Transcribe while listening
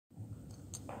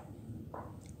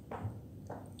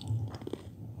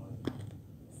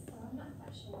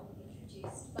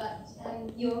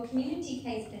but your community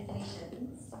case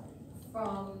definitions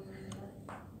from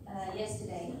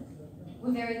yesterday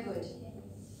were very good.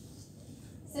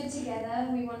 So together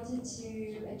we wanted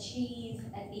to achieve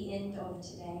at the end of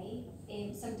today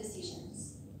some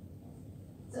decisions.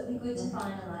 So it would be good to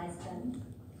finalise them.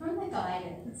 From the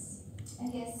guidance, I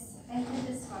guess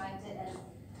Becca described it as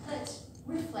let's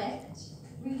reflect,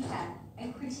 recap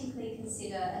and critically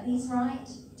consider, are these right?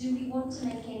 Do we want to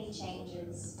make any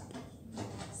changes?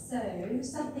 So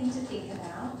something to think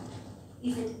about,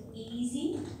 is it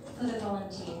easy for the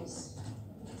volunteers?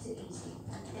 Is it easy?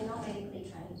 They're not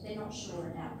medically trained, they're not sure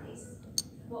about this.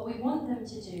 What we want them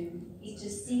to do is to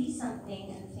see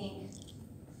something and think,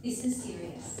 this is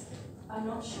serious. I'm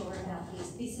not sure about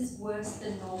this. This is worse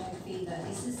than normal fever.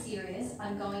 This is serious.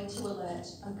 I'm going to alert.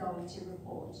 I'm going to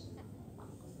report.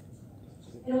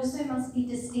 It also must be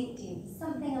distinctive,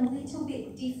 something a little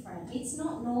bit different. It's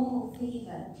not normal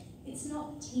fever. It's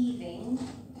not teething.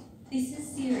 This is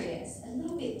serious, a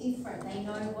little bit different. They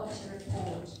know what to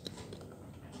report.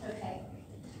 Okay,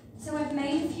 so I've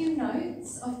made a few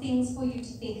notes of things for you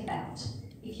to think about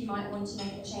if you might want to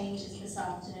make changes this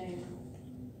afternoon.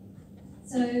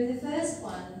 So the first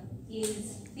one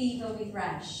is fever with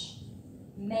rash,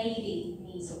 maybe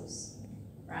measles,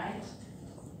 right?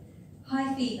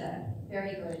 High fever,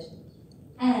 very good.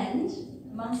 And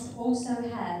must also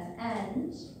have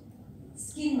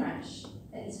skin rash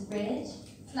that is red,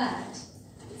 flat.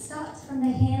 It starts from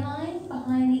the hairline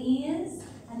behind the ears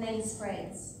and then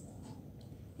spreads.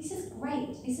 This is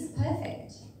great, this is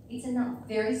perfect. It's enough,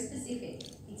 very specific,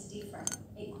 it's different.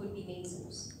 It could be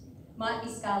measles. Might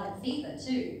be scarlet fever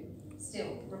too,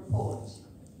 still, report.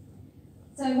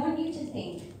 So I want you to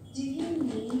think, do you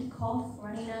need cough,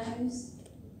 runny nose?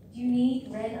 Do you need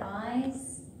red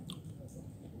eyes?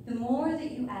 The more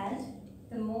that you add,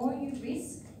 the more you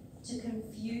risk to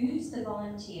confuse the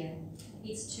volunteer.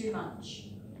 It's too much.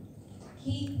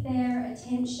 Keep their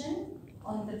attention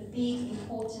on the big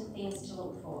important things to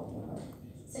look for.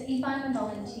 So if I'm a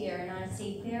volunteer and I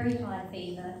see very high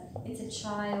fever, it's a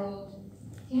child,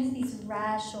 she has this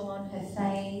rash all on her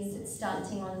face, it's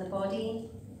starting on the body,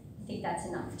 I think that's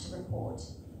enough to report.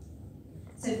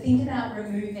 So think about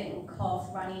removing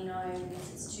cough, runny nose,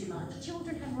 it's too much.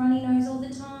 Children have runny nose all the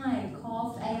time,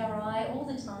 cough, ARI, all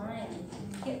the time.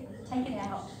 Take it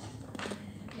out.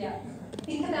 Yeah.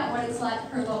 Think about what it's like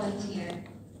for a volunteer.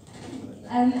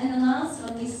 And the last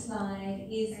on this slide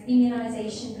is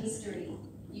immunisation history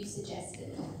you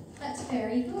suggested. That's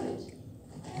very good,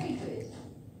 very good.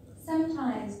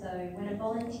 Sometimes though, when a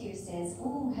volunteer says,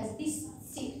 oh, has this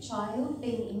sick child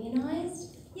been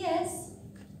immunised? Yes.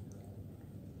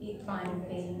 It might have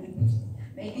been,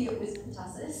 maybe it was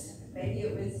pertussis, maybe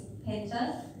it was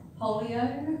penta,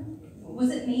 polio.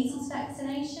 Was it measles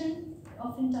vaccination? I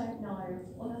often don't know.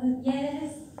 Although,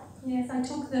 yes, I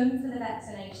took them for the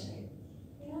vaccination.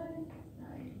 You know? No.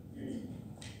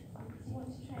 Want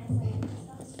to translate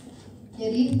this?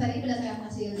 Jadi tadi berdasarkan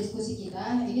hasil diskusi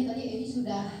kita, ini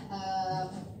sudah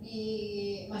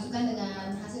dimasukkan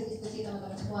dengan hasil diskusi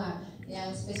teman-teman semua.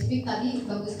 Yang spesifik tadi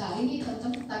bagus sekali nih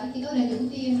teman-teman. Tadi kita udah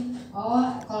nyebutin,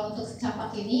 kalau untuk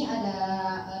campak ini ada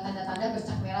tanda-tanda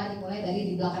bercak merah dimulai dari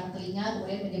di belakang telinga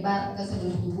kemudian menyebar ke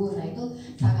seluruh tubuh. Nah itu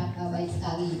sangat baik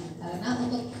sekali. Karena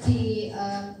untuk si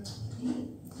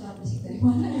ini suara berisik dari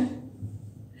mana ya?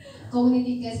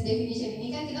 Community case definition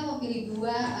ini kan kita mau pilih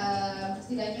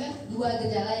setidaknya dua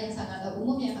gejala yang sangat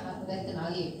umum yang sangat mudah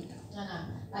dikenali.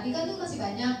 Nah, tadi kan tuh masih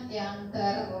banyak yang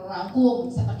terrangkum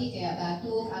seperti kayak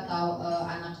batuk atau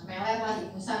anak meler lah,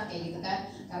 ingusan kayak gitu kan.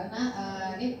 Karena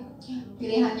ini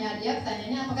pilihannya dia,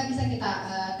 pertanyaannya apakah bisa kita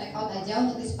take out aja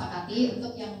untuk disepakati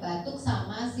untuk yang batuk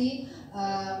sama si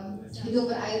hidung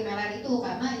berair meler itu,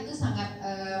 karena itu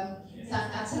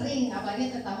sangat sering,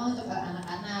 apalagi terutama untuk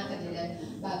anak-anak kejadian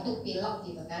batuk, pilek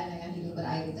gitu kan, dengan hidung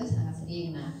berair itu sangat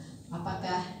sering. Nah,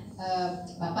 apakah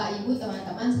Bapak, Ibu,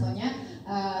 teman-teman semuanya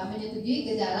menyetujui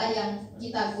gejala yang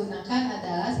kita gunakan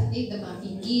adalah seperti demam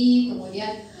tinggi,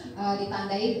 kemudian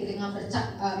ditandai dengan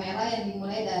bercak merah yang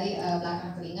dimulai dari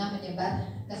belakang telinga menyebar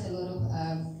ke seluruh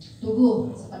tubuh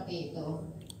seperti itu.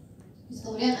 Terus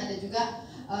kemudian ada juga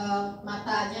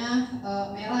matanya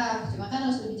merah, cuma kan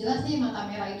harus lebih jelas nih mata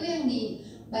merah itu yang di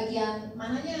bagian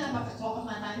mananya, apakah kelopak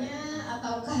matanya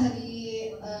ataukah di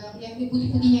yang di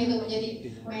putih-putihnya itu menjadi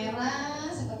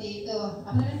merah seperti itu,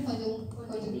 apa namanya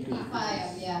konjungtiva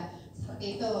ya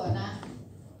seperti itu. Nah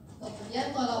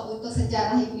kemudian kalau untuk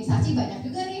sejarah imunisasi banyak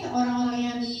juga nih orang-orang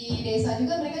yang di desa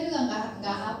juga, mereka juga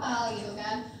nggak hafal gitu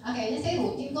kan. Kayaknya saya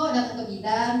rutin kok datang ke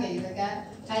bidan kayak gitu kan.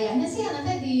 Kayaknya sih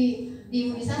anaknya di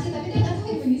imunisasi tapi dia nggak tahu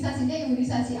imunisasinya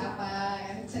imunisasi apa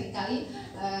kan. seringkali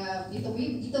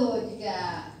ditemui begitu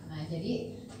juga. Nah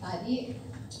jadi tadi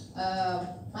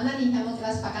mana nih yang mau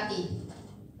kita sepakati?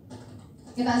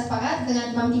 Kita sepakat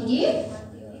dengan demam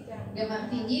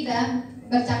tinggi dan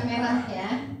bercak merah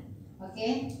ya.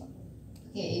 Oke.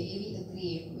 Okay, we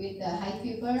agree with the high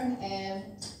fever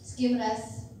and skin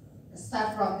rash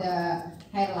start from the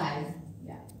hairline.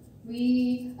 Yeah.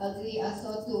 We agree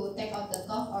also to take out the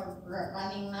cough or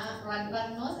running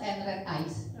nose and red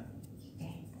eyes.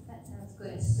 Okay. That sounds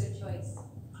good. It's a good choice.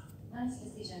 Nice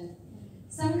decision.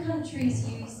 Some countries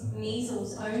use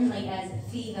measles only as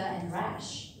fever and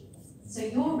rash. So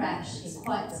your rash is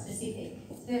quite specific.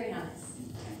 It's very nice.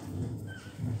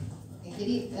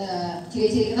 Jadi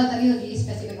ciri-ciri kita tadi lebih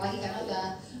spesifik lagi karena udah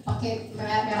pakai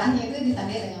merahnya itu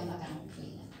ditandai dengan belakang.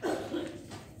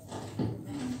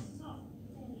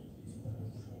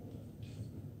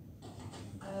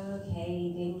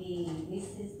 Okay, dengue.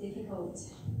 This is difficult.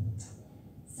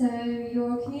 So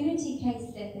your community case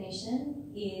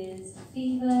definition is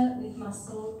fever with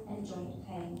muscle and joint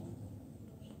pain.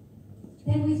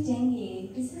 Then with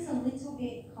dengue, this is a little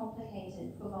bit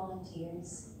complicated for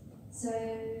volunteers. So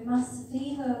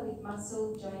fever with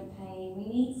muscle joint pain, we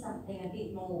need something a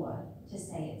bit more to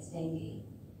say it's dengue.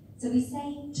 So we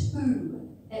say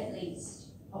 2 at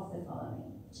least of the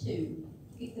following. 2.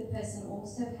 If the person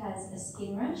also has a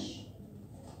skin rash,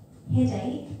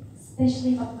 headache,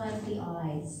 especially behind the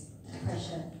eyes,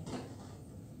 pressure,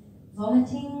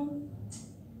 vomiting,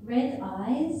 red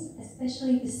eyes,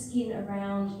 especially the skin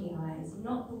around the eyes,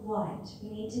 not the white. We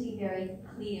need to be very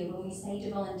clear when we say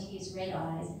to volunteers red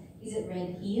eyes. Is it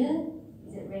red here?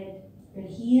 Is it red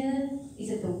here?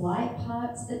 Is it the white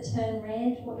parts that turn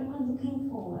red? What am I looking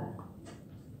for?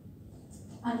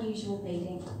 Unusual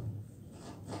bleeding.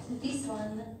 So this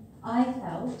one, I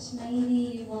felt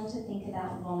maybe you want to think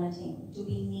about vomiting. Do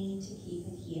we need to keep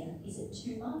it here? Is it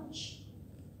too much?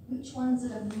 Which ones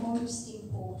are the most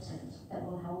important that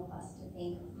will help us to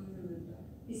think,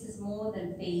 this is more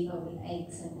than fever with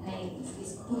aches and pains.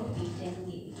 This could be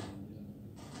dengue.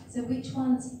 So which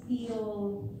ones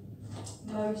feel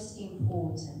most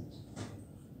important?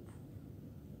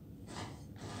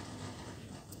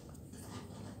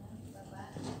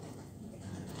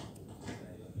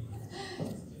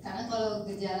 Karena kalau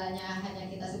gejalanya hanya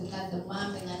kita sebutkan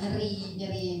demam dengan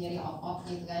nyeri otot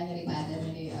gitu kan, nyeri badan,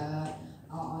 nyeri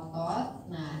otot,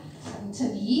 nah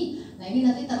sedih, nah ini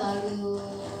nanti terlalu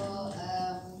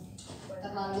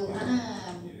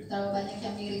banyak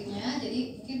yang miripnya,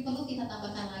 jadi mungkin perlu kita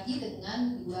tambahkan lagi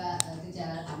dengan 2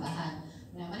 gejala tambahan.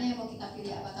 Nah, mana yang mau kita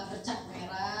pilih? Apakah bercak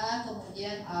merah,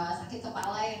 kemudian sakit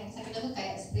kepala yang sakitnya tuh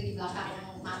kayak seperti di belakang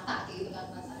mata kayak gitu kan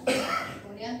rasanya.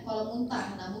 Kemudian kalau muntah,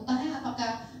 nah muntahnya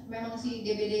apakah memang si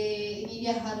DBD ini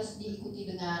dia harus diikuti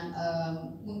dengan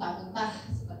muntah-muntah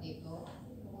seperti itu.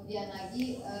 Kemudian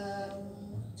lagi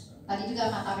tadi juga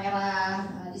mata merah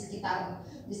di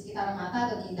sekitar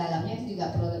mata atau di dalamnya itu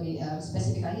juga perlu lebih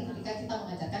spesifik lagi ketika kita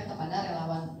mengajarkan kepada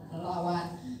relawan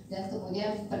dan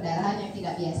kemudian perdarahan yang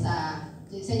tidak biasa.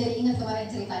 Saya jadi ingat kemarin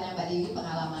ceritanya Mbak Dewi,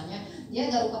 pengalamannya dia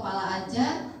garuk kepala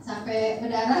aja sampai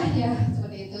berdarah ya,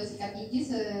 seperti itu, sikat gigi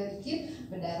sedikit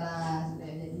berdarah.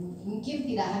 Jadi mungkin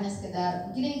tidak hanya sekedar,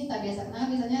 mungkin yang kita biasa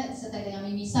kenal biasanya sertai dengan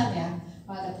mimisan ya,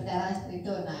 kalau ada berdarah seperti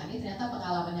itu. Nah ini ternyata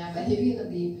pengalamannya Mbak Dewi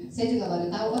lebih, saya juga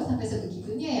baru tahu sampai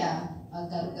sebegitunya ya,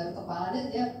 garuk-garuk kepala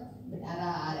dia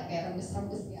berdarah, ada kayak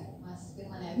rembes-rembes ya, Mas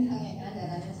Firman ya bilangnya karena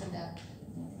darahnya sedang.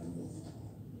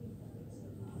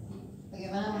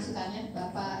 Bagaimana masukannya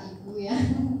Bapak Ibu ya?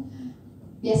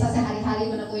 Biasa sehari-hari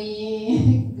menemui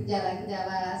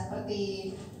gejala-gejala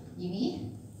seperti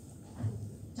ini,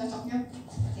 cocoknya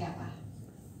seperti apa?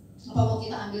 Apa mau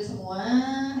kita ambil semua,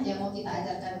 yang mau kita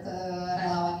ajarkan ke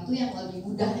relawan itu yang lebih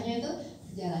mudahnya itu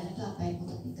gejalanya itu apa yang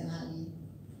untuk dikenali?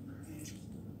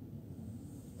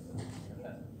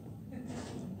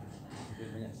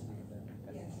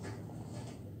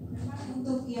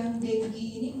 Untuk yang dengue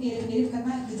ini mirip-mirip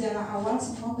karena gejala awal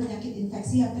semua penyakit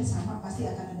infeksi hampir sama, pasti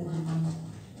akan ada demam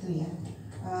itu ya.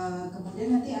 Kemudian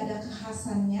nanti ada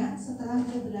kekhasannya setelah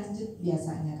dia berlanjut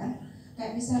biasanya kan.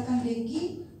 Kayak misalkan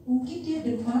dengue, mungkin dia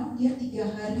demam, dia 3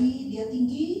 hari, dia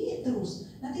tinggi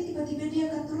terus. Nanti tiba-tiba dia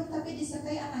akan turun tapi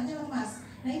disertai anaknya lemas.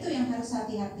 Nah itu yang harus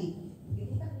hati-hati.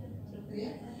 Gitu kan dokter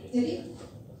ya. Jadi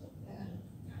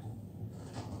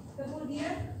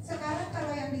kemudian sekarang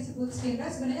kalau yang disebut skin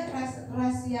rash sebenarnya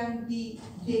ras yang di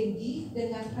dengue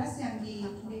dengan ras yang di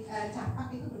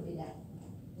campak itu berbeda,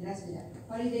 jelas beda.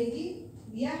 Kalau di dengue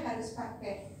dia harus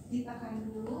pakai ditekan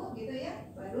dulu gitu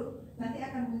ya, baru nanti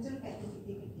akan muncul kayak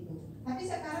titik-titik gitu. Tapi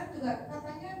sekarang juga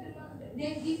katanya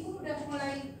dengue pun udah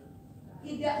mulai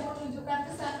tidak menunjukkan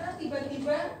ke sana,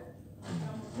 tiba-tiba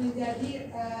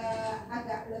menjadi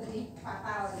agak lebih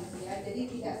fatal gitu ya. Jadi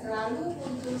tidak selalu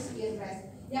muncul skin rash.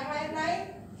 Yang lain-lain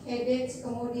headache,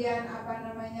 kemudian apa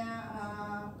namanya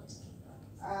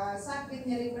sakit,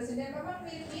 nyeri presiden, memang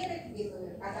mirip-mirip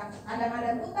gitu. Kadang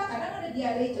ada muntah, kadang ada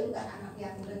diare juga anak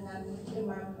yang dengan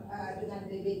demam dengan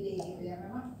DBD gitu ya.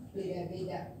 Memang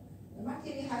beda-beda. Memang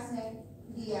ciri khasnya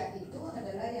dia itu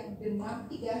adalah yang demam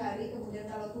 3 hari, kemudian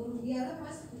kalau turun dia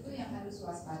lemas, itu yang harus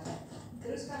waspada.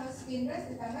 Terus kalau skin rash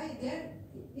ditambah dia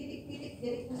titik-titik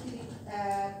jadi pusing,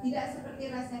 tidak seperti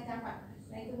rasnya campak.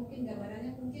 Nah itu mungkin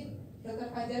gambarannya, mungkin Dokter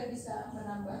Fajar bisa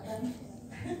menambahkan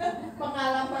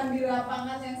pengalaman di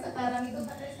lapangan yang sekarang itu,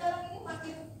 karena sekarang ini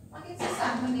makin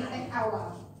susah mendetek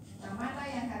awal. Nah mana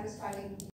yang harus paling